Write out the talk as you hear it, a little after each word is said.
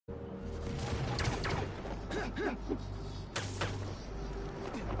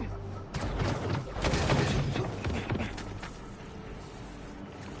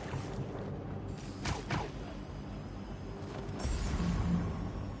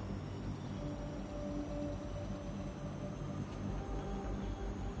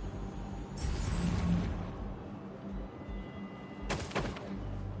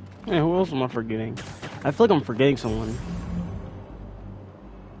Hey, who else am I forgetting? I feel like I'm forgetting someone.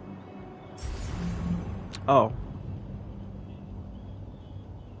 Oh.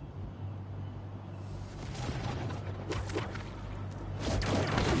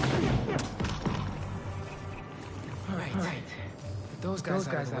 All right. Put those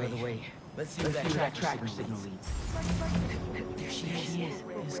guys out of the way. Let's see where that tracker signal leads. There she is.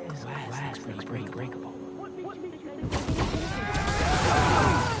 This glass looks pretty breakable.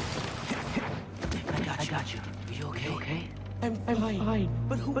 I got you. Are you okay? I'm fine.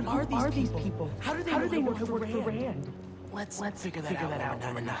 But who are these people? How do they know I work for Rand? Let's figure that out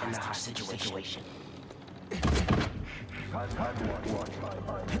when we're in a hostage situation.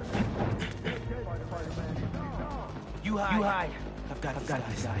 You hide. I've got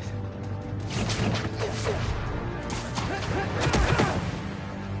these guys.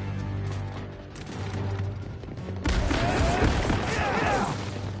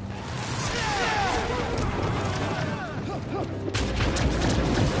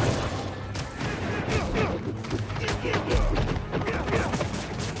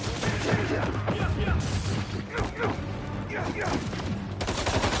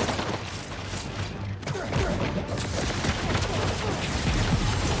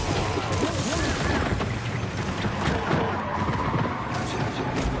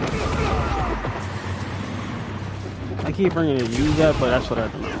 I keep bringing to use that, but that's what I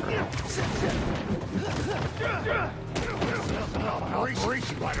remember.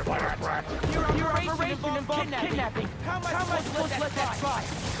 Your operation involved kidnapping. How am I supposed to let that fly?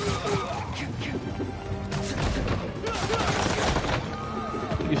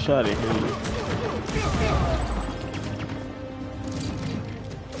 You shot at him.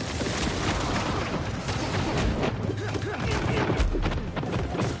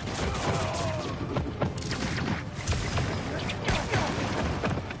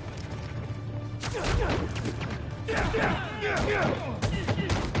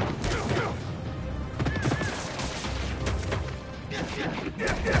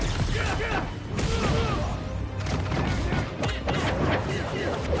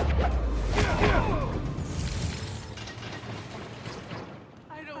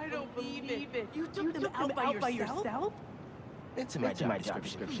 It's in my job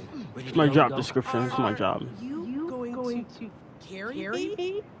description. It's my job description. It's my job. You going to carry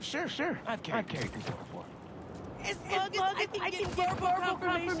me? Sure. I've carried people before. As long as I can get verbal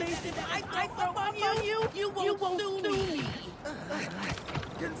confirmation that I throw up on you, you won't sue me.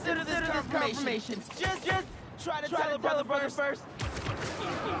 Consider this confirmation. Just try to tell a brother first.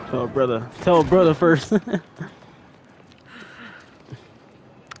 Tell a brother first.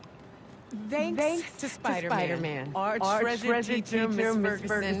 Thanks to Spider-Man. Our treasure teacher, Miss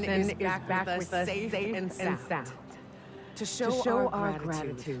Ferguson, is back with us safe and sound. To show our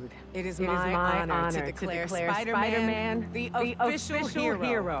gratitude, it is my honor to declare Spider-Man the official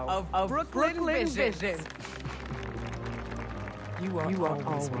hero of Brooklyn Vision. You are always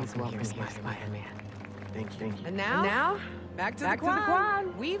welcome here, Spider-Man. Thank you. And now, back to the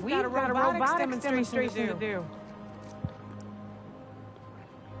quad. We've got a robotics demonstration to do.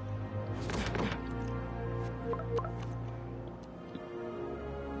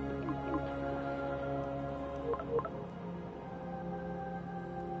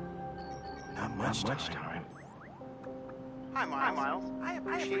 Not much time. Hi, Miles. I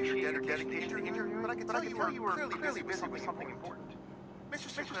appreciate your dedication to the interview, but I can tell you were clearly busy with something important. Mr.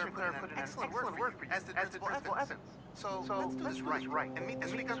 Sinclair put in an excellent word for you, as did Principal Evans. So let's do this right and meet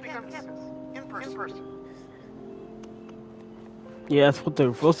this week on campus, in person. Yeah, that's what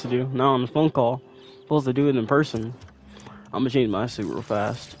they're supposed to do. Not on the phone call. Supposed to do it in person. I'm gonna change my suit real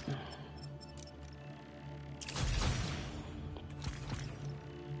fast.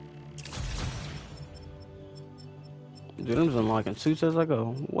 Dude, I'm just unlocking suits as I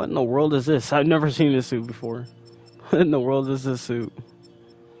go. What in the world is this? I've never seen this suit before. What in the world is this suit?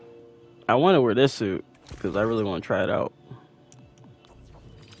 I want to wear this suit because I really want to try it out.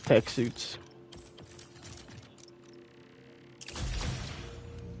 Tech suits.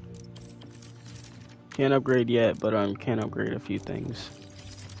 Can't upgrade yet, but I can upgrade a few things.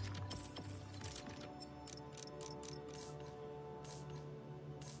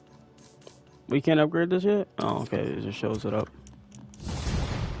 We can't upgrade this yet? Oh, okay, it just shows it up.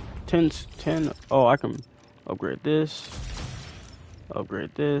 10, oh, I can Upgrade this.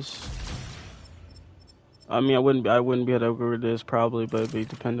 Upgrade this. I mean, I wouldn't be able to upgrade this probably, but it'd be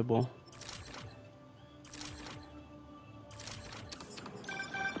dependable.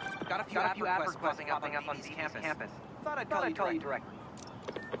 Got a few ad requests popping up on this campus. Thought I'd call you directly.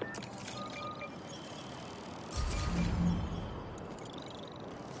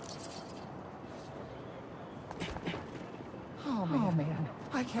 Oh man.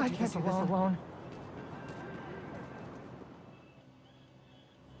 I can't do this alone.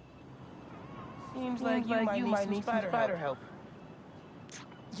 Seems like you might need some spider help.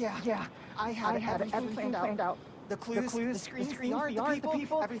 Yeah. I had everything planned out. The clues, the screens, the art, the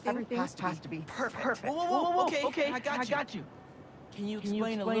people, everything has to be perfect. Whoa, okay, I got you. Can you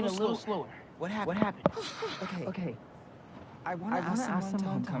explain a little slower? What happened? Okay. I want to ask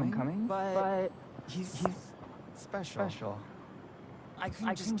someone to homecoming, but he's special. I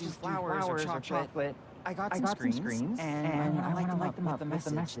couldn't just do flowers or chocolate. I got some screens, and I want to light them up with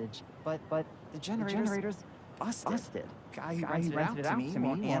the message. But the generators busted. Guy who rented it out to me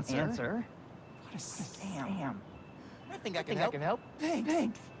won't answer. What a scam. I think I can help.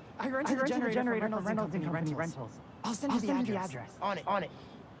 Thanks. I rented the generator from Reynolds and Company Rentals. I'll send you the address. On it.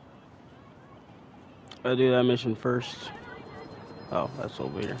 I'll do that mission first. Oh, that's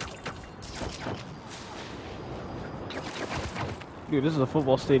over here. Dude, this is a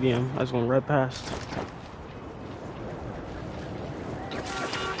football stadium. I just went right past.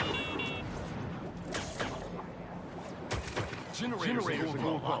 Generators will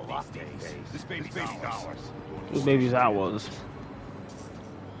go a lot these days. This baby's ours. This baby's ours.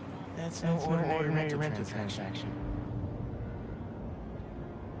 That's no ordinary rental transaction.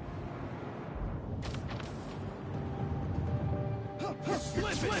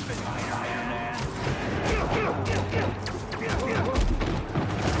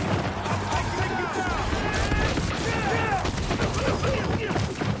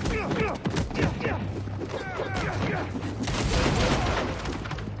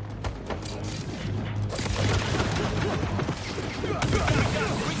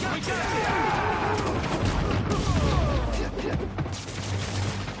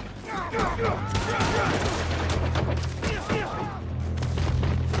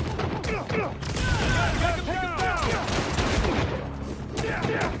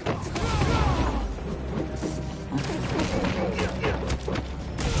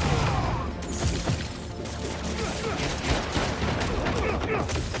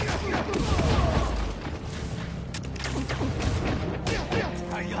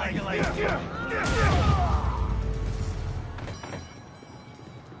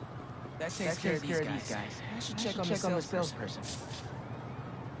 That takes care of these guys. I should check on the salesperson.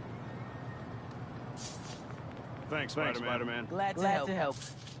 Thanks, Spider-Man. Glad to help.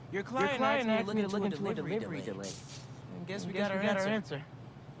 Your client asked me to look into a delivery delay. I guess we got our answer.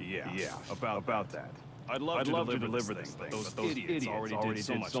 Yeah, about that. I'd love to deliver this thing, but those idiots already did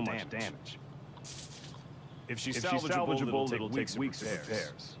so much damage. If she's salvageable, it'll take weeks of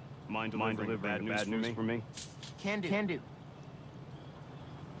repairs. Mind delivering bad news for me? Can do.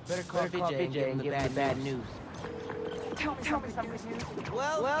 Better call Vijay and give him the bad news. Tell me some good news.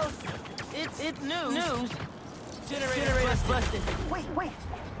 Well, it's news. Generator's busted. Wait.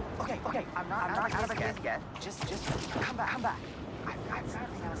 Okay. I'm not out of it yet. Just come back. I've got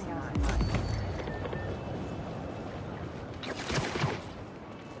something else in mind.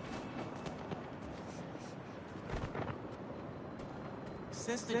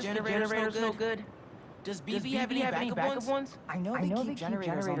 Since the generator's no good, does BB have any backup ones? I know they keep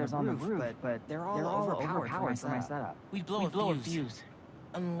generators on the roof, but they're all overpowered for my setup. We blow a fuse.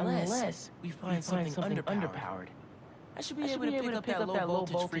 Unless we find something underpowered. I should be able to pick up that low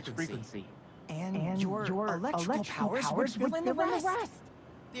voltage frequency. And your electrical powers would fill in the rest.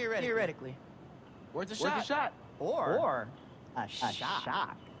 Theoretically. Worth a shot. Or a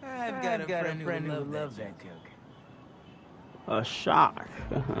shock. I've got a friend who loves that joke. A shock.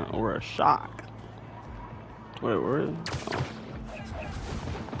 Or a shock. Wait, where is it? Oh.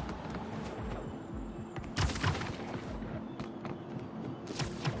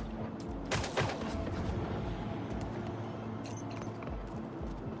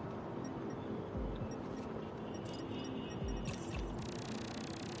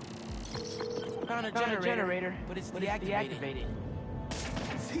 Found a generator, but it's deactivated.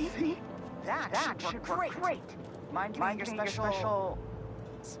 See? That should work great. Mind your special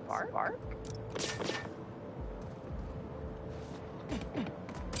spark?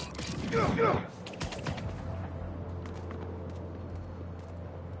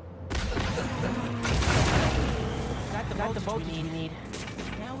 Got the voltage we need.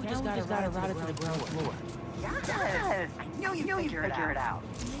 Now we just gotta route it to the ground floor. Yes! I knew you'd figure it out.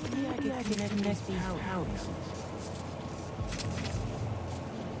 Maybe I can connect these powders.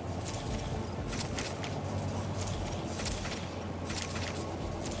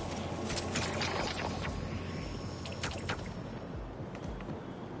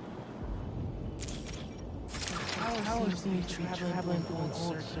 Power seems to be traveling through an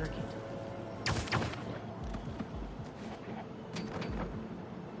old circuit.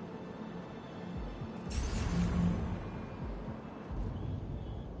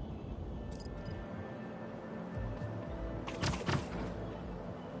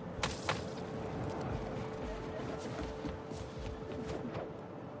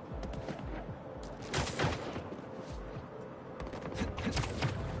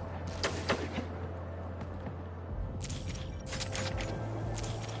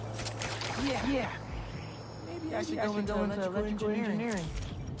 Yeah. Maybe I should go into electrical engineering.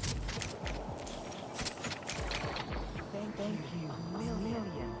 Thank you a million.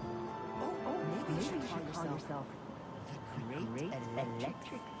 Oh, maybe you should call yourself the Great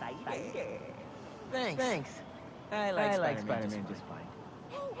Electric Fighter. Thanks. I like Spider-Man just fine.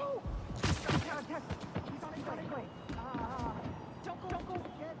 Oh! He's on his way. Don't go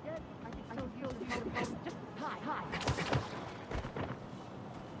yet. I can still feel the motor. Just hi.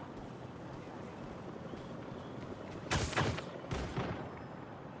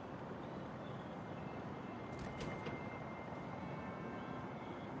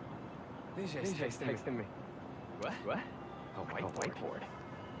 Vijay's texting me. What? A whiteboard.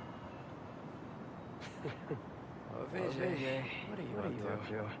 Oh, Vijay. What are you up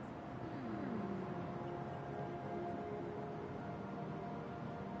to?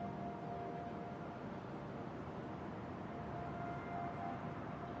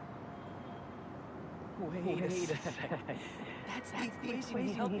 Wait a second. That's the equation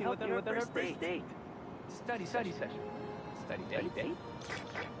he helped me with on our first date. Study session. Study date?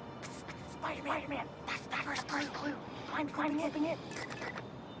 Spider-Man, that's the first clue. I'm flipping it.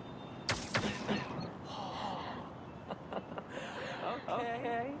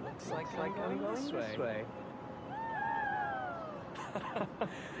 Okay. Looks like I'm going this way.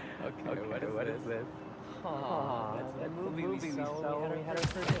 Okay, what is this? That's that movie we saw when we had our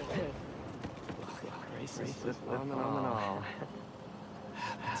first date. Racist, mom and all.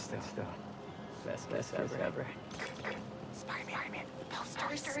 Still. Best kiss ever. Spider-Man,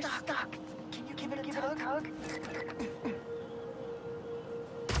 poster is stuck. Can you give it a tug?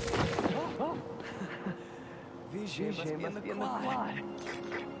 Oh. Vijay must be in the quad.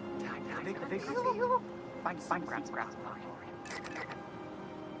 Big reveal. Fine, grab.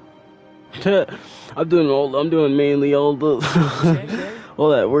 I'm doing mainly all the all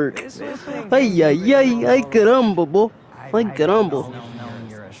that work. Ay, caramba, bo. Ay, caramba.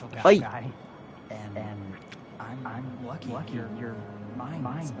 You're a special Ay. guy. And I'm lucky you're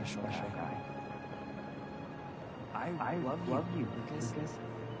my special guy. I love you because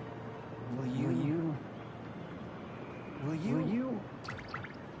will you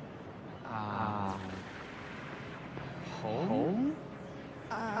home?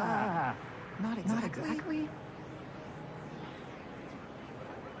 Not exactly.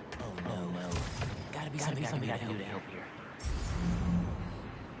 Oh no. Gotta be something I can do to help here.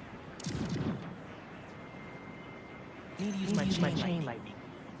 Need to use my chain lightning.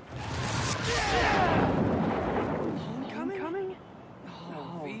 Homecoming?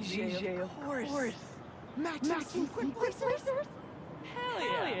 Oh, Vijay, of course. Matching quick placers?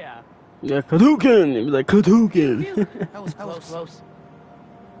 Hell yeah. Yeah, Hadouken! It was like Hadouken. That was close.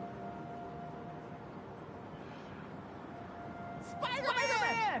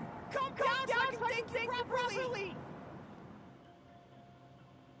 Spider-Man! Come down so I can think properly!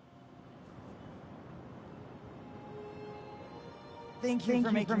 Thank you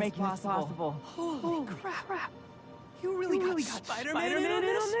for making this possible. Holy crap. You really got Spider-Man in on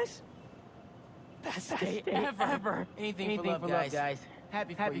this? Best day ever. Anything for love, guys.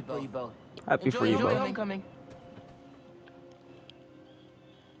 Happy for you both. Happy for you, Enjoy bro. homecoming.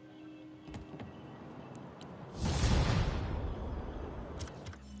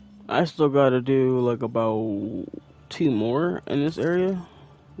 I still gotta do like about 2 more in this area.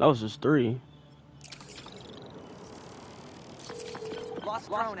 That was just 3. Lost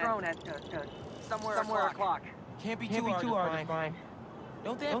drone at somewhere o'clock. Can't be too hard to find.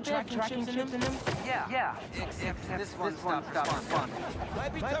 Don't they have tracking chips in them? Yeah. Except this one stopped fun.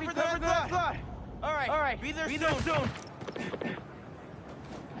 Might be tougher than I thought. All right. Be there soon.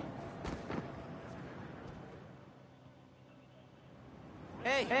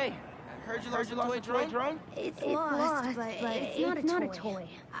 Hey, Heard you lost a toy drone? It's lost, but it's not a toy.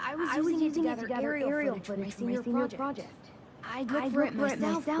 I was using it to gather aerial footage for my senior project. I'd look for it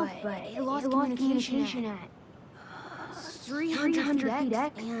myself, but it lost communication at 300 feet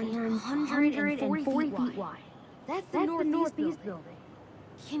X and 140 feet wide. That's the northeast building.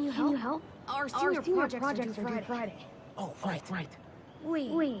 Can you help? Our senior projects are due Friday. Oh, right.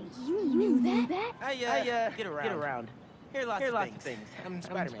 Wait, you knew that? I get around. Hear lots of things. I'm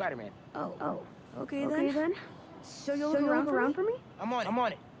Spider-Man. Oh, okay then. So you'll look around for me? I'm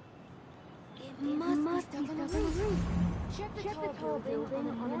on it. It must be stuck on the roof. Check the tall building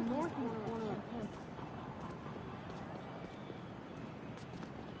on the northeast corner of campus.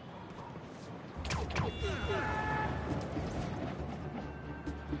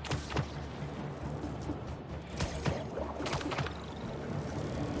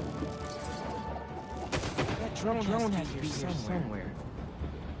 That drone has to be here somewhere.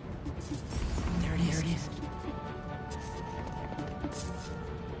 There it is.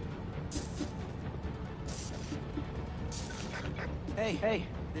 Hey,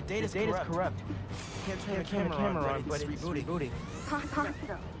 the data's corrupt. Can't turn the camera on, but it's rebooting. Awesome.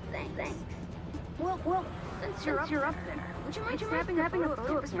 Thanks. Well, since you're up there, would you mind snapping a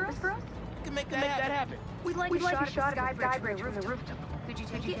photo of campus for us? We can make that happen. We'd like a shot of the skybridge from the rooftop. Could you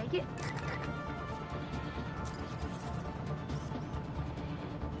take it?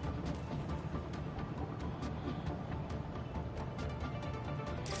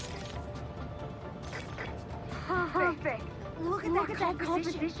 Perfect. Look at that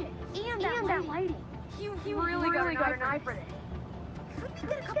composition. And that lighting. You really got an eye for this. Could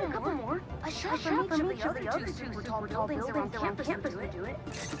we get a couple more? A shot from each of the other super tall buildings around campus would do it.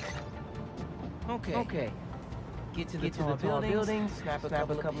 Okay. Get to the tall buildings, snap a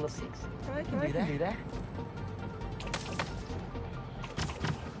couple of pics. I can do that.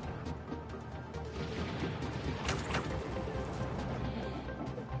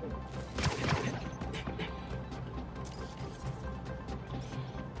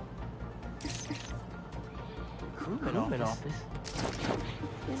 Recruitment office.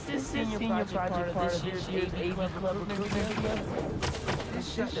 Is this senior project part of this year's AV Club recruitment video?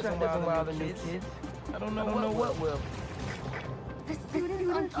 This shit doesn't wow the new kids. I don't know what will. The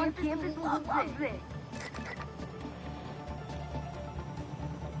students on campus love this.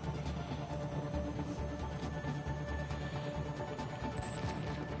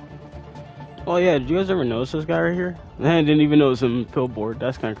 Oh yeah, did you guys ever notice this guy right here? I didn't even notice him billboard.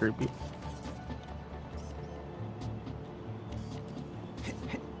 That's kind of creepy.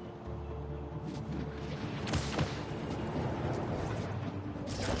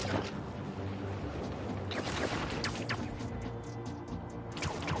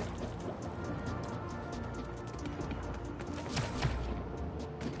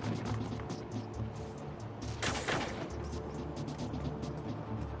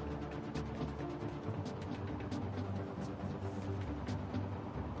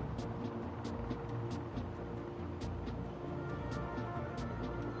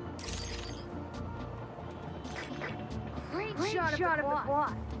 Shot of the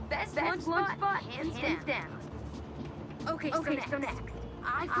quad. Best lunch spot, hands down. Okay, so next.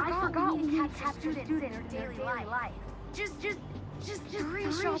 I forgot we need to capture students in their daily life. Just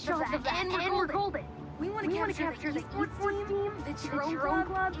three shots of that, and we're golden. We want to capture the esports team, the drone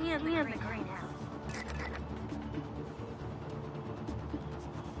club, and the greenhouse.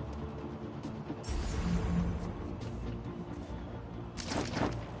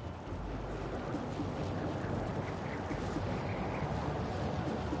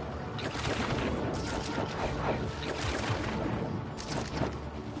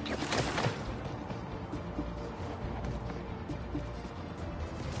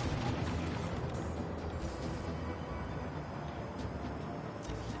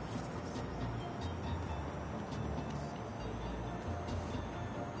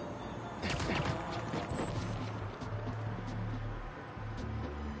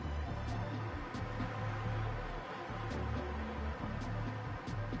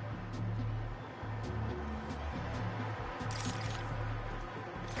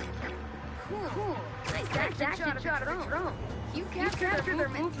 Cool. Nice action shot of the drone. You captured their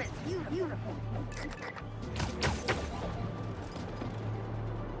movements. Beautiful.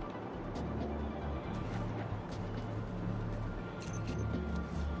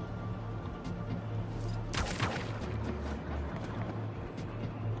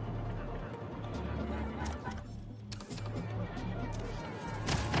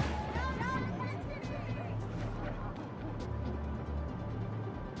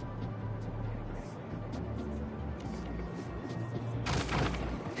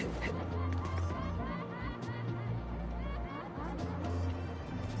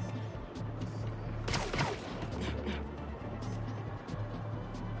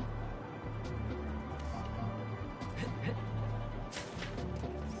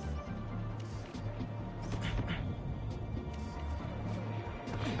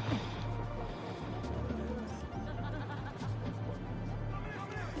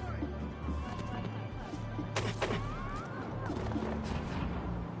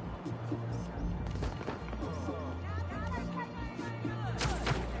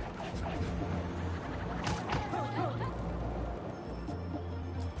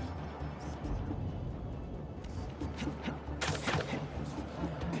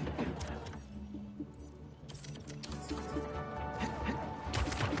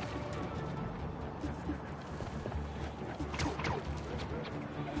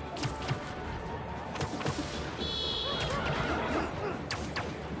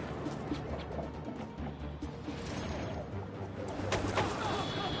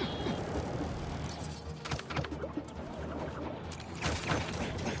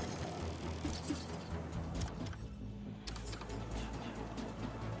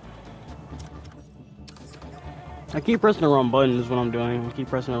 I keep pressing the wrong button is what I'm doing. I keep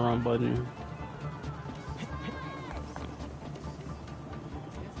pressing the wrong button.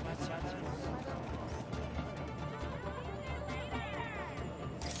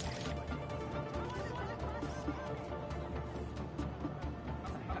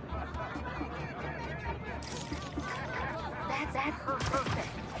 That's perfect.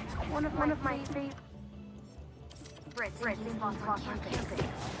 One of my favorite spots on camping.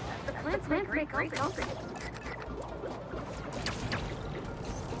 The plants make great company.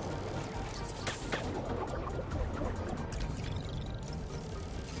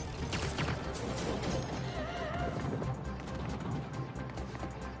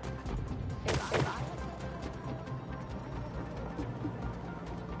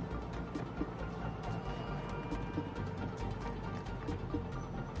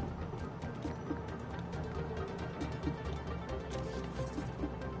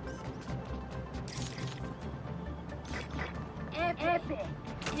 Epic.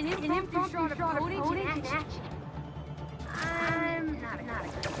 An impromptu shot of Cody in action. I'm not a good.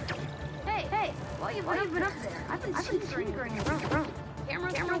 Hey, while you've been up there, I've been tinkering around.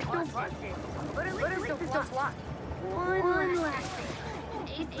 Camera's still busted, but at least it's still blocked. One last thing.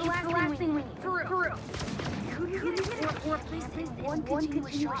 It's the last thing we need. For real. Could you get or one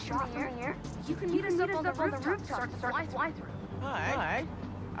continuous shot from the air? You can meet us up on the rooftop to start to fly through. Alright.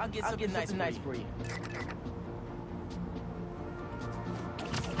 I'll get something nice for you.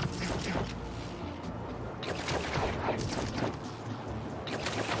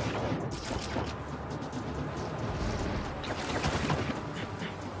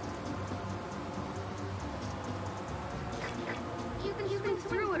 You can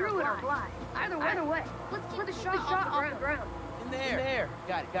through it or fly. Either way. Let's keep the shot off the ground. In there.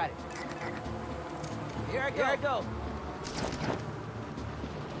 Got it. Here I go.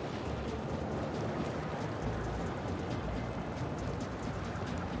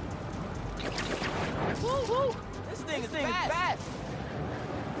 Woo! This thing is fast.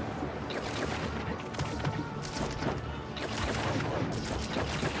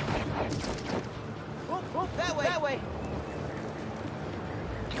 Whoop, that way.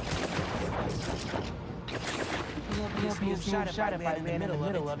 You won't be shot at by the man in the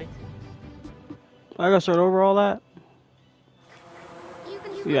middle of it. I gotta start over all that?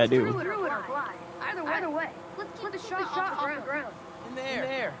 You gotta do. Through it or fly. Either way. Let's keep the shot off the ground. In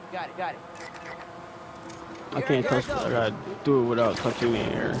there. Got it. I can't touch it. I gotta do it without touching the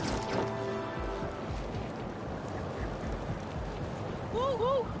air.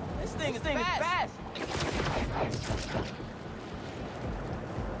 Woo! This thing is fast.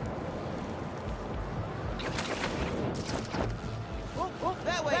 Whoop,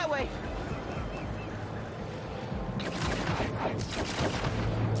 that way.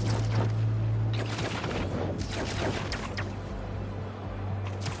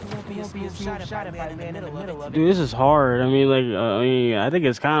 You won't be shot at by the man in the middle of it. Dude, this is hard. I mean, I think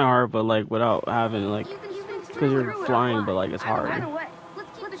it's kind of hard, but like without having like, because you're flying, but like it's hard. Either way.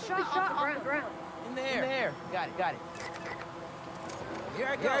 Let's keep the shot off the ground. In there. Got it. Here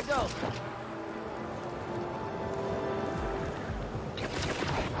I go.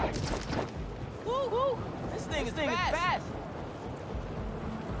 Woo! This thing is fast.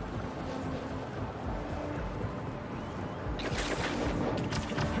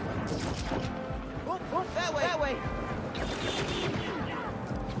 Whoop, that way.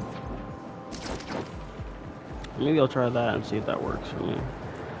 Maybe I'll try that and see if that works for me.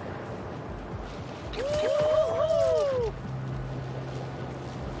 Woo!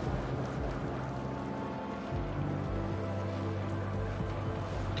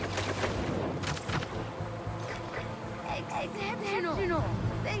 Exceptional.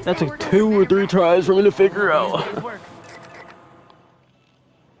 That took 2 or 3 tries for me to figure out.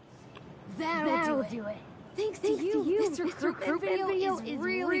 That'll do it. Thanks to you, this recruitment video is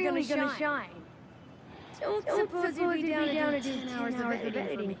really gonna shine. Don't suppose you'd be down to do 10 hours of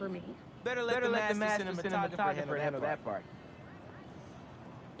editing for me. Better let the master cinematographer handle that part.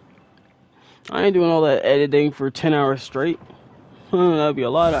 I ain't doing all that editing for 10 hours straight. That'd be a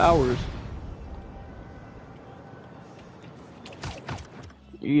lot of hours.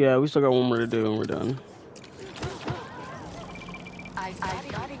 Yeah, we still got one more to do and we're done. I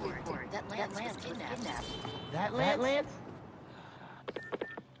got a report that Lance was kidnapped. That Lance?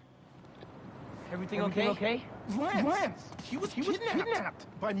 Everything okay? Lance! He was kidnapped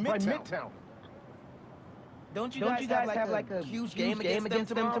by Midtown. Don't you guys have like a huge game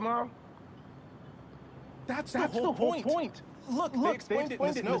against them tomorrow? That's the whole point. Look, they explained it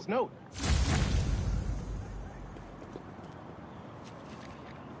in this note.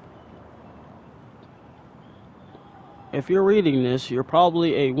 If you're reading this, you're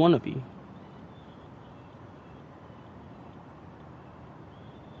probably a wannabe.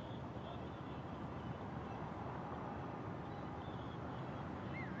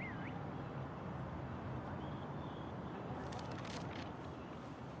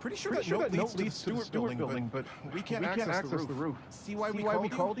 Pretty sure that note leads to the Stewart building, but we can't access the roof. See why we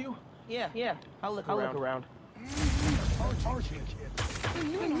called you? Yeah. I'll look around.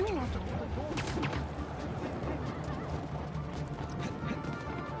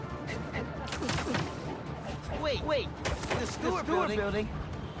 Wait. The Stewart building?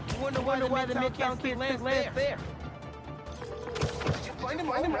 Wonder why the Midtown kid lands there. Did you find him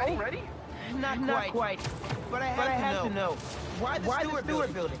already? Not quite. But I have to know. Why the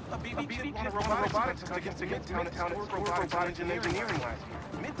Stewart building? A BB kid won a robotics contest against Midtown at robotics and engineering last year.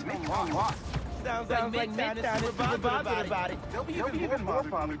 Midtown lost. Sounds like Midtown is super bothered about it. They'll be even more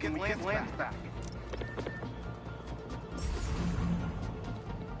bothered when we get Lance back.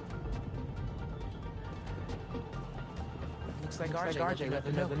 Looks like RJ left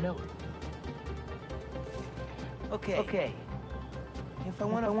another note. Okay. If I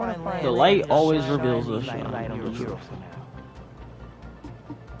want to find Lance, The light always reveals us. light on the hero somehow.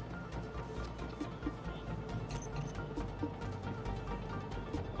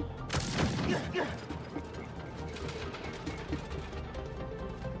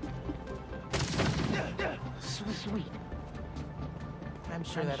 Sweet. I'm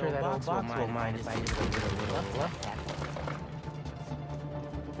sure that old box will mind if I did a little left tap.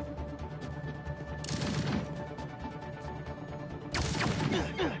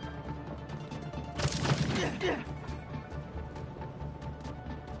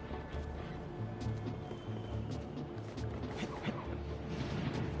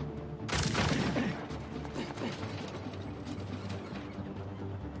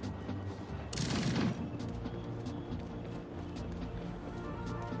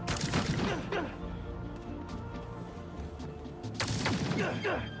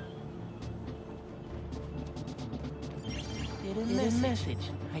 Hidden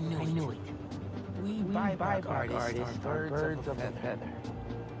message. I knew it. We bybaycat artists are birds of a feather.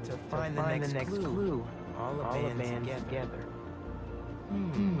 To find the next clue, all a band together.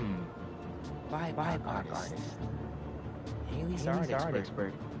 Bybaycat artist. Haley's art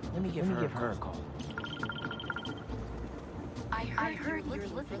expert. Let me give her a call. I heard you're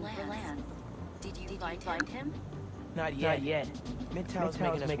looking for Lance. Did you find him? Not yet.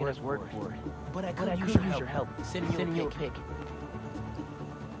 Midtown's making us work for it. But I could use your help. Send you a pic.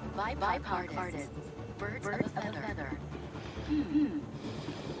 Bybaycat artists. Birds of a feather.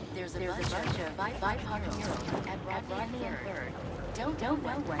 There's a bunch of bybaycat heroes at Rodney and Third. Don't know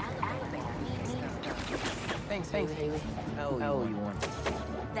what Alabama means though. Thanks, Haley. How you want?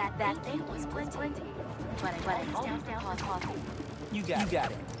 That thing was plenty. But I always down for coffee. You got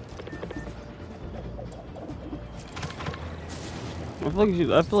it. I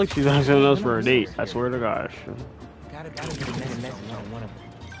feel like she's asking us for a date. I swear to gosh. Gotta get a message on one of them.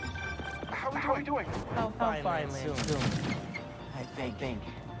 How are we doing? I'll find Lance soon. I think.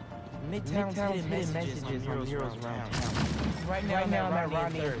 Midtown's hidden messages on heroes around town. Right now I'm at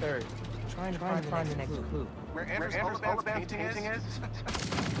Rodney and Third. Trying to find the next clue. Where Andrew's Holoband's painting is?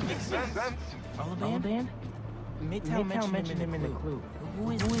 Makes sense. Holoband? Midtown mentioned him in the clue.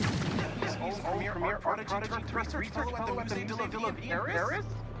 Who is he? He's premier art prodigy turned research fellow at the Musée de la Ville in Paris?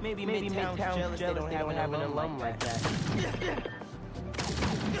 Maybe Midtown's jealous they don't have an alum like that.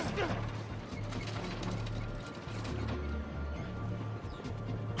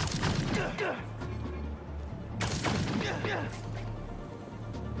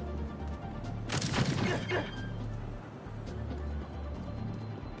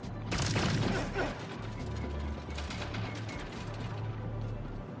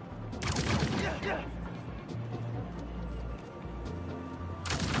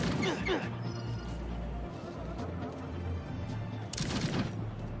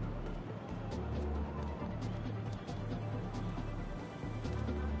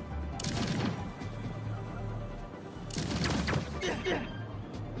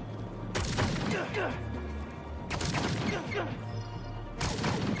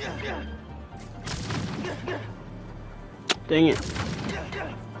 Dang it.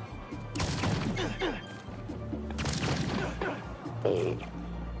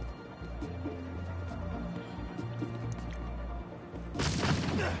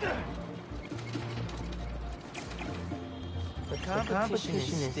 The competition is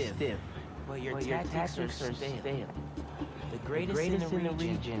stiff, but your tactics are stale. The greatest in the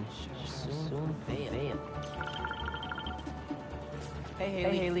region shall soon fail.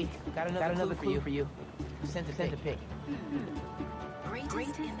 Hey Haley, got another clue for you. Sent a pic.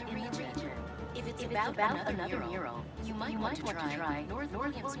 Greatest in the region. If it's about another mural, you might want to try North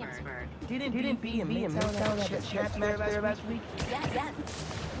Williamsburg. Didn't B and Midtown have a chat match there last week? Yes.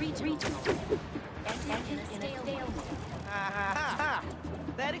 Regional. And in a stalemate. Ha!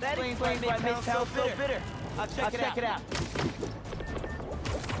 That explains why Midtown's so bitter. I'll check it out.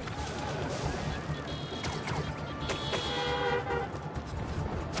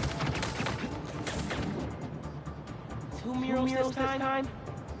 Two murals this time?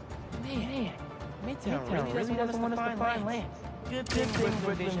 Man, Midtown really doesn't want us to find land. Good thing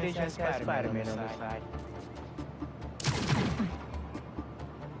Brooklyn Vision has Spider-Man on their side.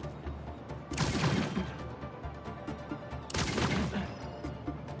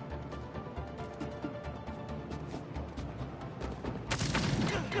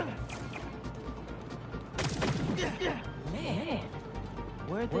 Man,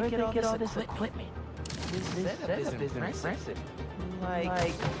 where'd they get all this equipment? This setup is impressive.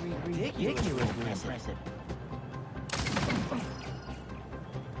 Like, ridiculously impressive.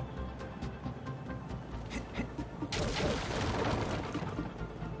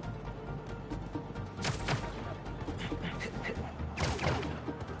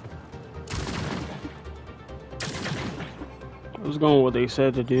 I was going with what they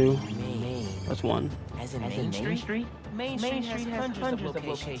said to do. That's one. As in Main Street? Main Street has hundreds of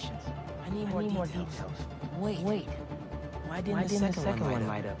locations. I need more details. Wait. Why didn't the second one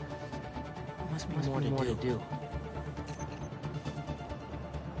light up? Must be more to do.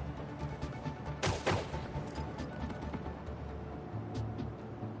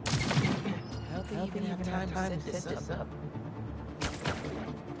 How do you even have time to set this up?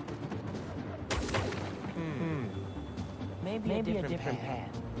 Maybe a different path.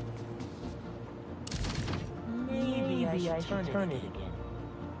 Maybe I should turn it again.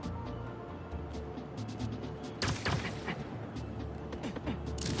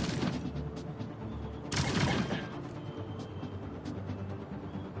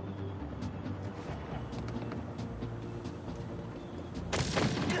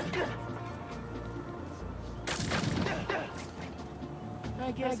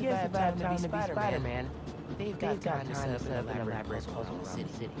 I guess if I have time to be Spider-Man, they've got time to set up an elaborate puzzle around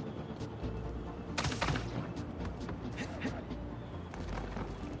the city.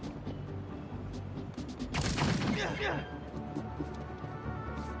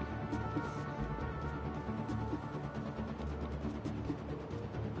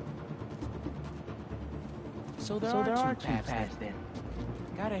 So there are two paths then.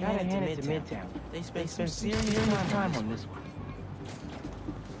 Gotta hand it to Midtown. They spent some serious time on this one.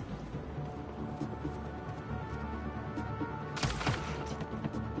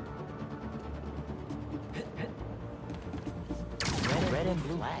 Red and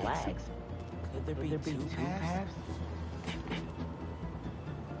blue flags. Could there be two paths?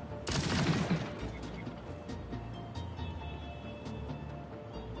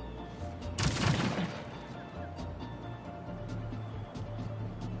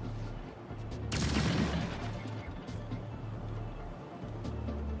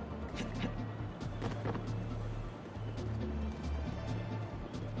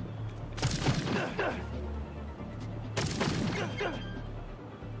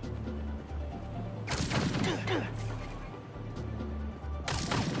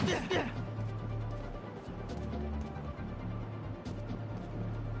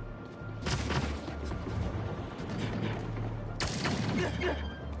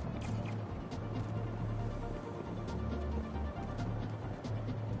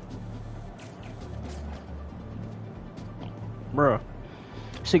 Bruh,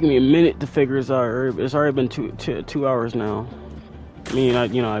 it's taking me a minute to figure this out. It's already been two hours now. I mean,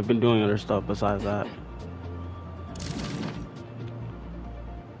 I've been doing other stuff besides that.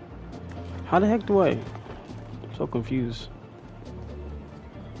 How the heck do I? I'm so confused.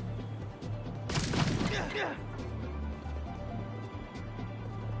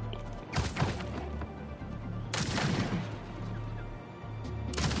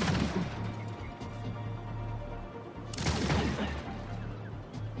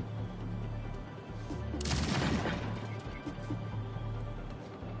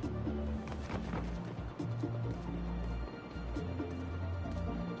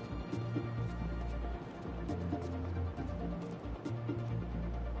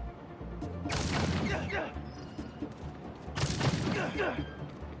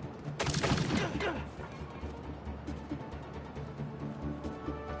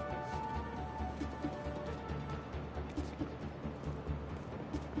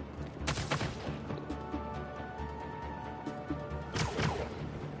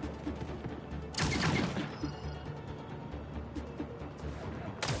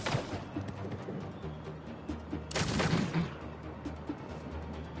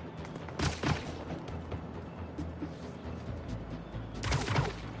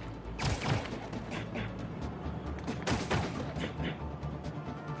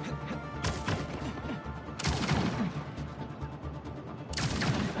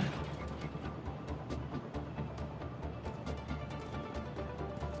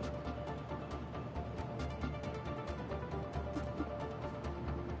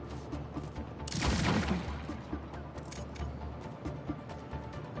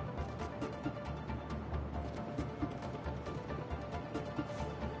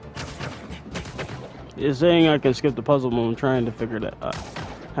 It's saying I can skip the puzzle, but I'm trying to figure that out.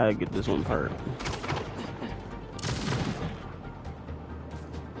 How to get this one part.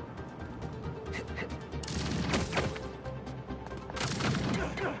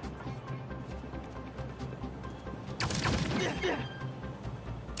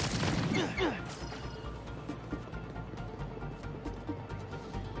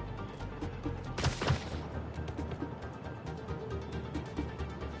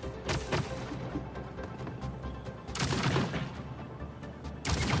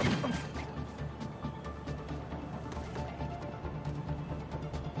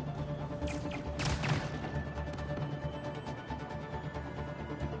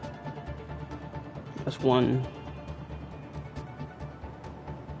 That's one.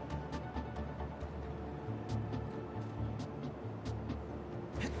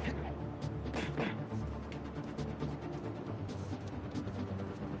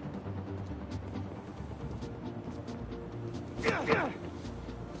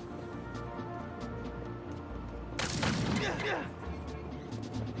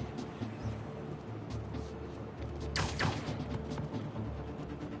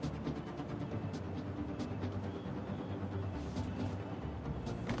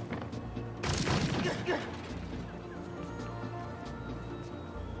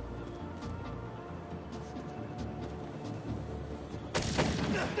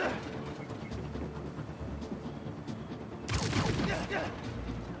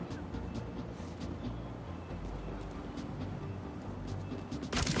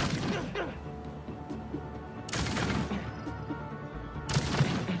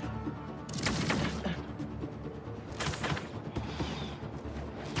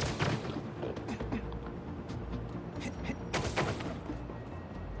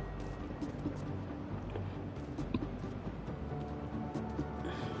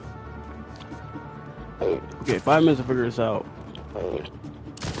 Okay, 5 minutes to figure this out.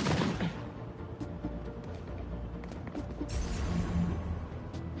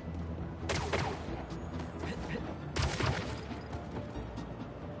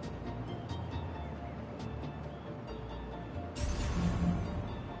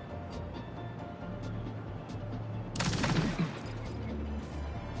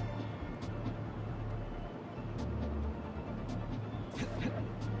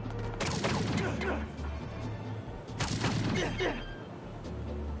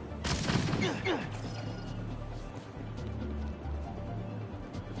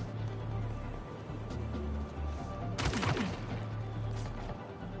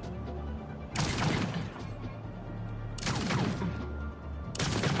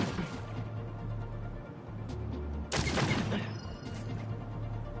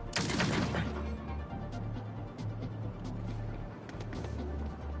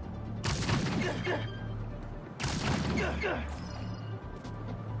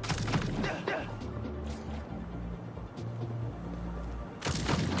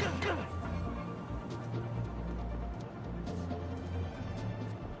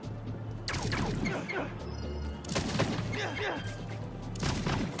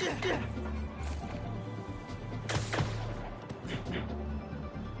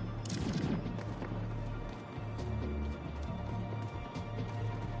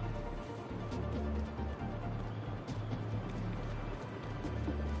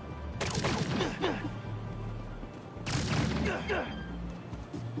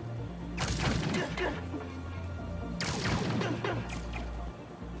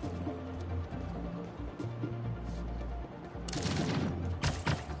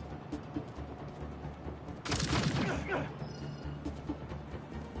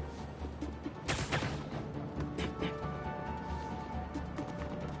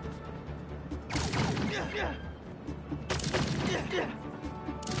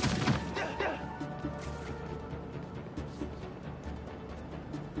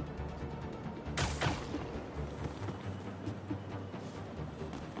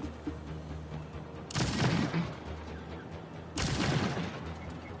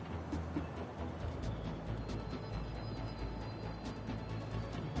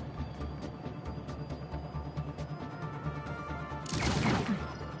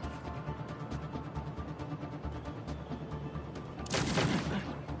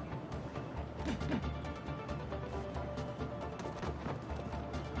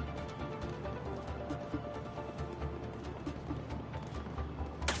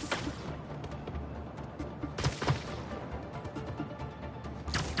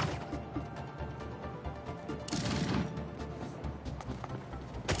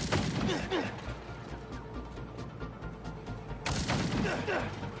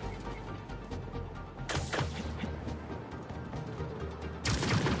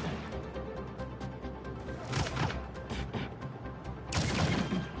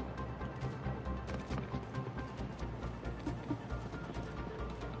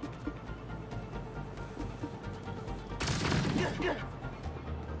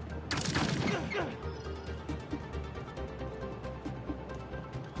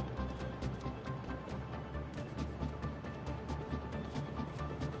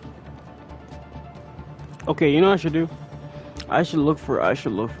 Okay, you know what I should do? I should look for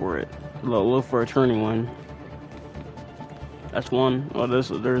it. Look for a turning one. That's one. Oh,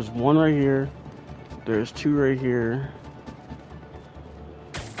 there's one right here. There's two right here.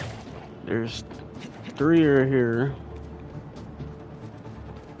 There's three right here.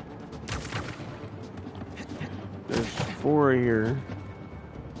 There's four right here.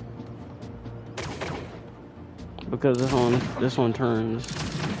 Because this one turns.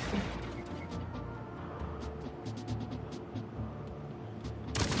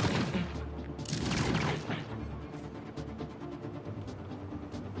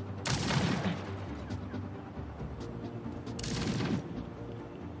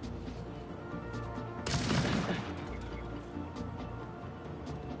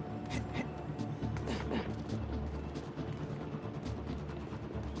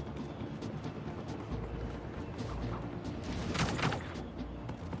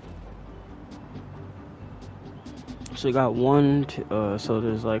 So you got one, so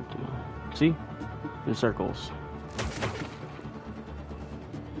there's like, see? In circles.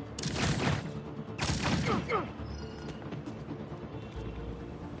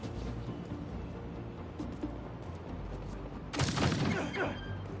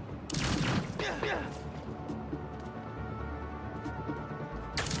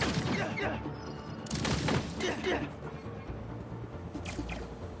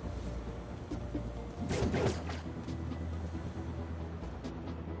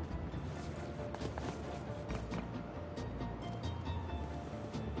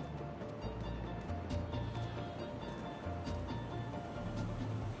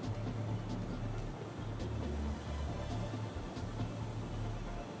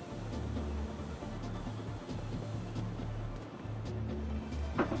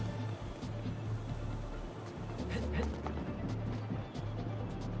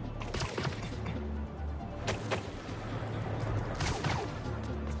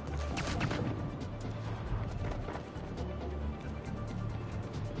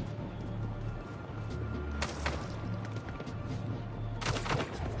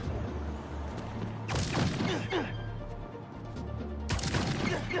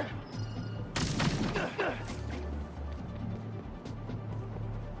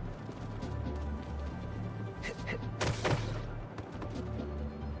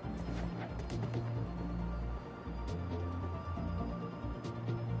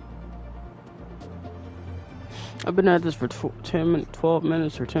 I've been at this for 12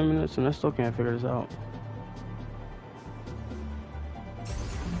 minutes or 10 minutes and I still can't figure this out.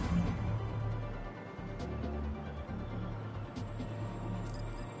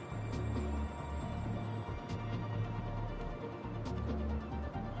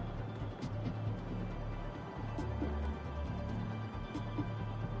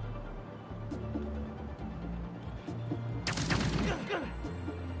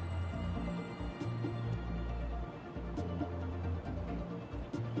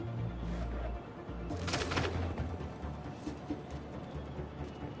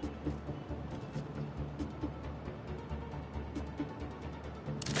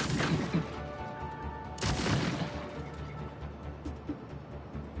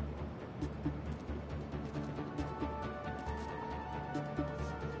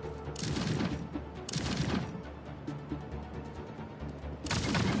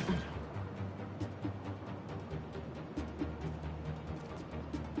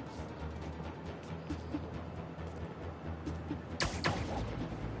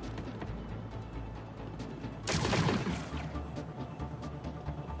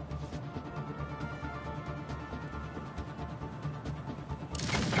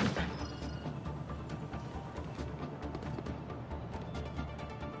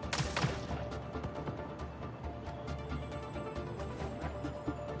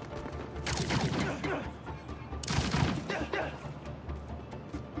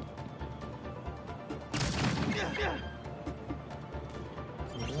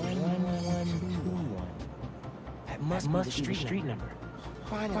 Must be the street number.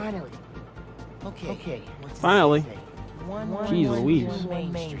 Finally. Okay. Finally. Jeez Louise.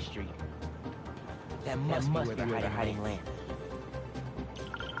 Main Street. That must be where they're hiding land.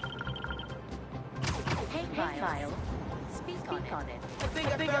 Hey, Miles. Speak on it. I think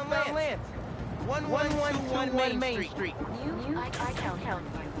I found land. 1121 Main Street. I count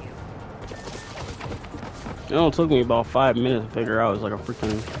for you. It only took me about 5 minutes to figure out.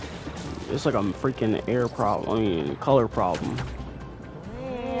 It's like a freaking air problem. I mean, color problem.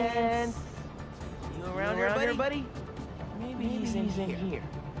 And you around here, buddy? Maybe he's in here.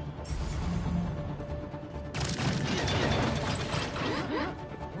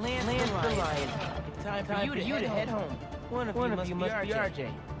 Land for lion. Time for you to head home. One of you must be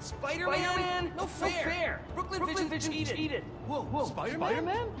RJ. Spider-Man? No fair! Brooklyn Vision cheated! Whoa,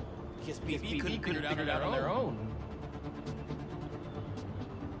 Spider-Man? Guess PB couldn't figure it out on their own.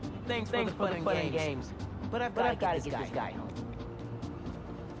 Thanks for the fun and games. But I've got to get this guy home.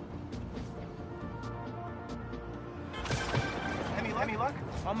 Any luck?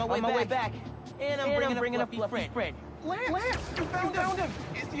 On my way back. And I'm bringing a fluffy friend. Lance! You found him!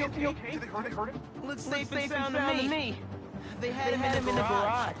 Is he okay? Did they hurt him? Looks safe and sound to me. They had him in the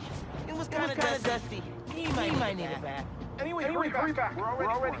garage. It was kind of dusty. He might need it back. Anyway, hurry back. We're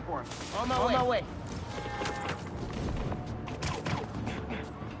all ready for him. On my way.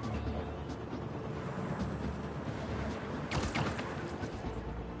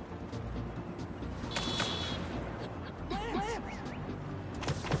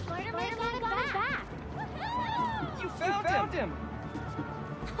 Spider-Man got it back. You found him!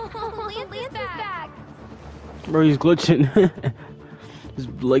 Lance is back. Bro, he's glitching. His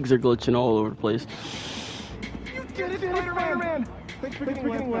legs are glitching all over the place. You did it, Spider-Man! Thanks for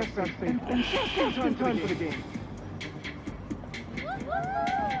getting Lance back safe. And just in time for the game.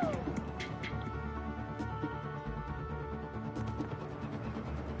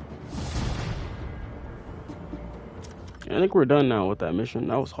 I think we're done now with that mission.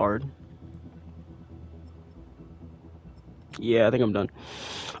 That was hard. Yeah, I think I'm done.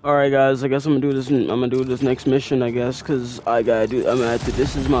 All right, guys. I guess I'm gonna do this. I'm gonna do this next mission, I guess, cause I gotta do. I'm gonna have to.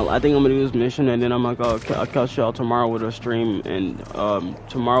 This is my. I think I'm gonna do this mission, and then I'm gonna go. I'll catch y'all tomorrow with a stream, and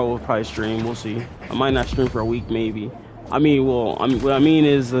tomorrow we'll probably stream. We'll see. I might not stream for a week, maybe. I mean, well, what I mean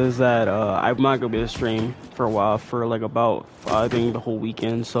is that I'm not gonna be able to stream for a while, for like about I think the whole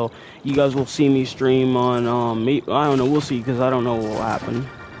weekend. So you guys will see me stream on. Maybe, I don't know. We'll see, cause I don't know what will happen.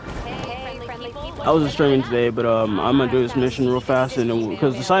 I wasn't streaming today, but I'm gonna do this mission real fast, and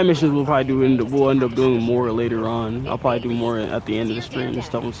because the side missions we'll probably we'll end up doing more later on. I'll probably do more at the end of the stream and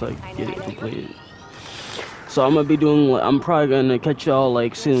stuff once I get it completed. So I'm gonna be doing. I'm probably gonna catch y'all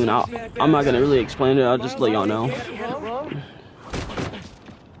like soon. I'm not gonna really explain it. I'll just let y'all know.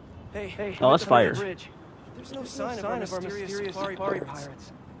 Oh, that's fire. There's no sign of our mysterious safari pirates.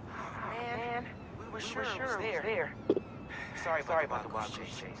 Man, we were sure it was there. Sorry about the wild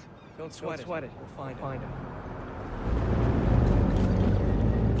goose chase. Don't sweat it. We'll find him.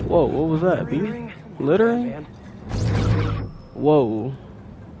 Whoa, what was that, B? Littering? Whoa.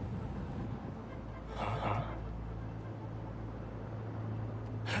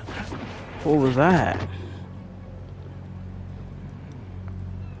 What was that?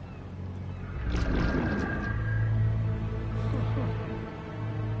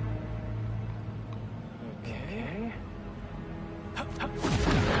 Okay.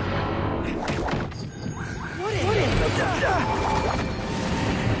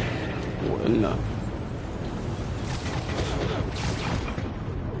 No.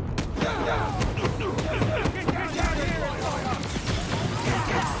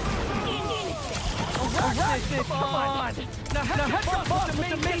 Come on! Now have your boss with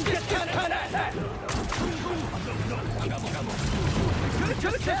the main discount. You could have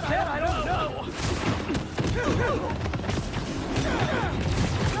just said I don't know.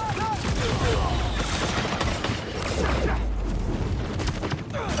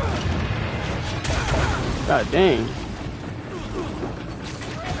 God dang.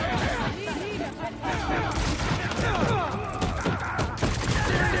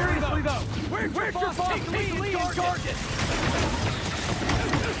 Seriously though, where's your boss take lead and target?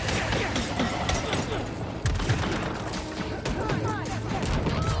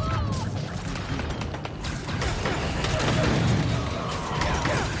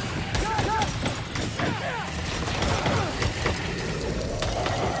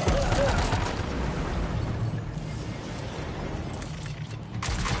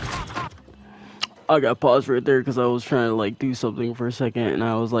 I got paused right there because I was trying to like do something for a second, and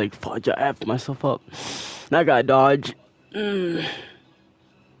I was like, fudge, I effed myself up. And I got dodge.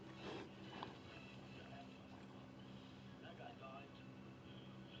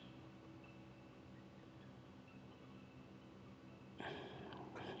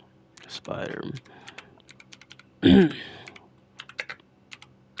 Spider. I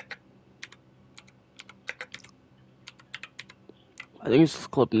think it's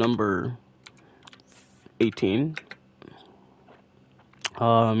clip number 18.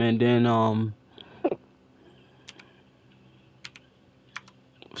 And then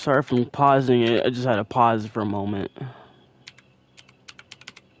sorry for pausing it. I just had to pause for a moment.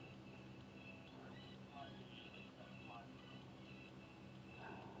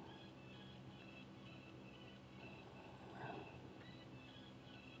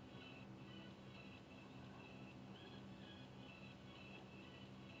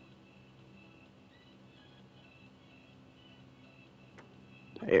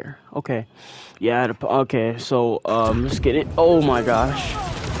 Air. Okay. Yeah. Okay. So let's get it. Oh my gosh.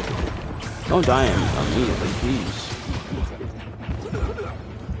 Don't die immediately, jeez.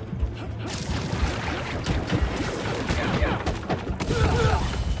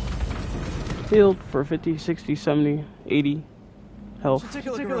 Healed for 50, 60, 70, 80 health. So take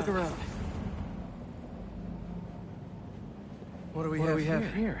a look around. What do we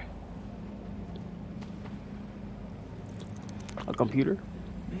have here? A computer?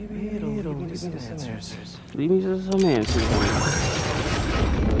 Maybe it'll lead me to some answers. Lead me to some answers.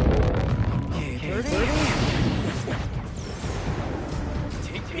 Okay, 30.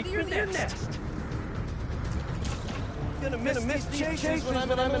 Take me to your nest. Gonna miss these chases when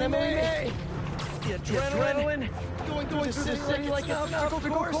I'm in MMA. The adrenaline going through the city like an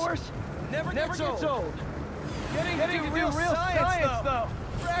obstacle course never gets old. Getting to real science though.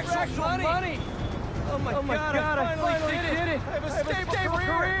 For actual money. Oh my god, I finally did it. I have a stable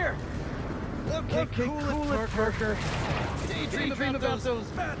career. Okay, cool it, Parker. Daydream about those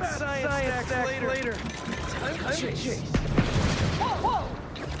science stacks later. Time to chase. Whoa!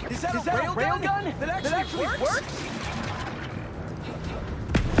 Is that a railgun that actually works?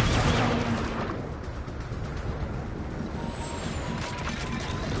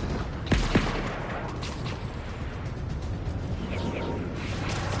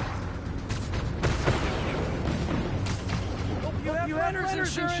 You have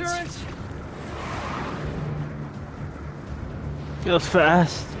renter's insurance? It was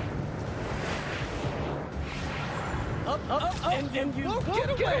fast. Up, and you won't get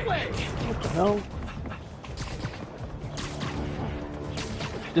away. What the hell?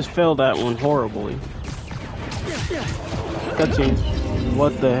 Just failed that one horribly. Cutscene.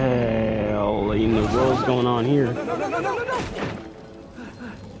 What the hell in the world's going on here? No.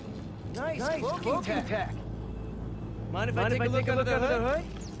 Nice cloaking tech. Mind if I take a look under the hood?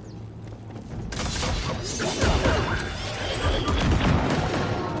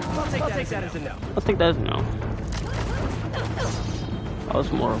 I'll take that as a no. I think that's no. That was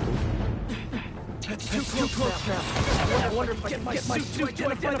horrible. That's too close now. I wonder if I can get my suit to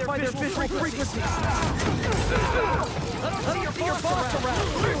identify their visual frequencies. Let me see your boss around.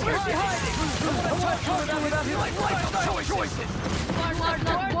 Where's he hiding? I want to talk to him without his lifestyle choices.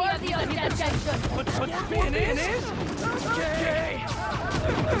 More the attention. But Scorpion is? Okay.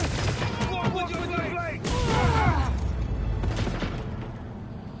 What would you like?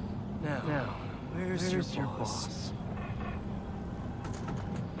 Now, where's your boss?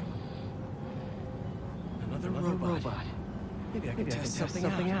 Another robot. Maybe I can test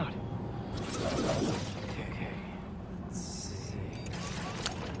something out. Okay. Let's see.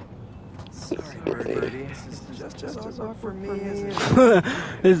 Sorry, Birdie. This is just as awkward for me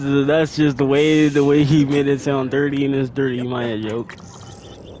as it That's just the way he made it sound dirty in his Dirty Maya joke.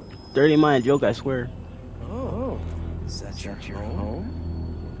 Dirty Maya joke, I swear. Oh, is that your home?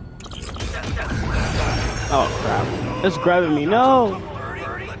 Oh crap! It's grabbing me. No!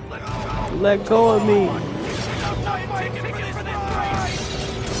 Let go of me.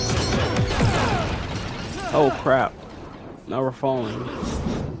 Oh crap! Now we're falling.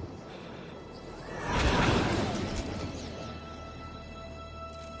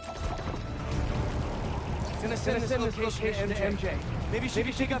 Gonna send this location to MJ. Maybe she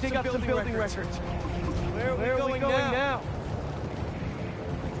can dig up some building records. Where are we going now?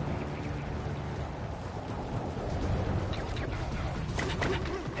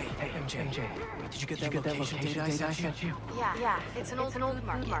 Hey, MJ. Did you get that location I sent you? Yeah. It's an old food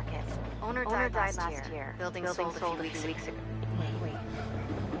market. Owner died last year. Building sold a few weeks ago. Wait.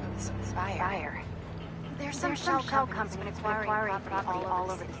 This fire. There's some shell company acquiring property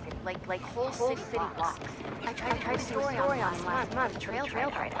all over the city. Like whole city blocks. I tried to post a story online last month. Trail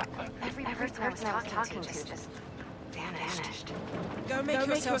write-up. Every person I was talking to just vanished. Go make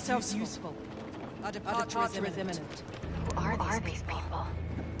yourselves useful. Our departure is imminent. Who are these people?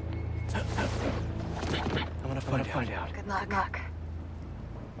 I want to find out. Good luck.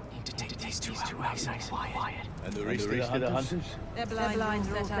 Need to take these two out nice and quiet. And the rest of the hunters? Their blinds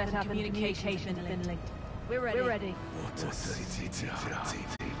set up and communication has been linked. We're ready.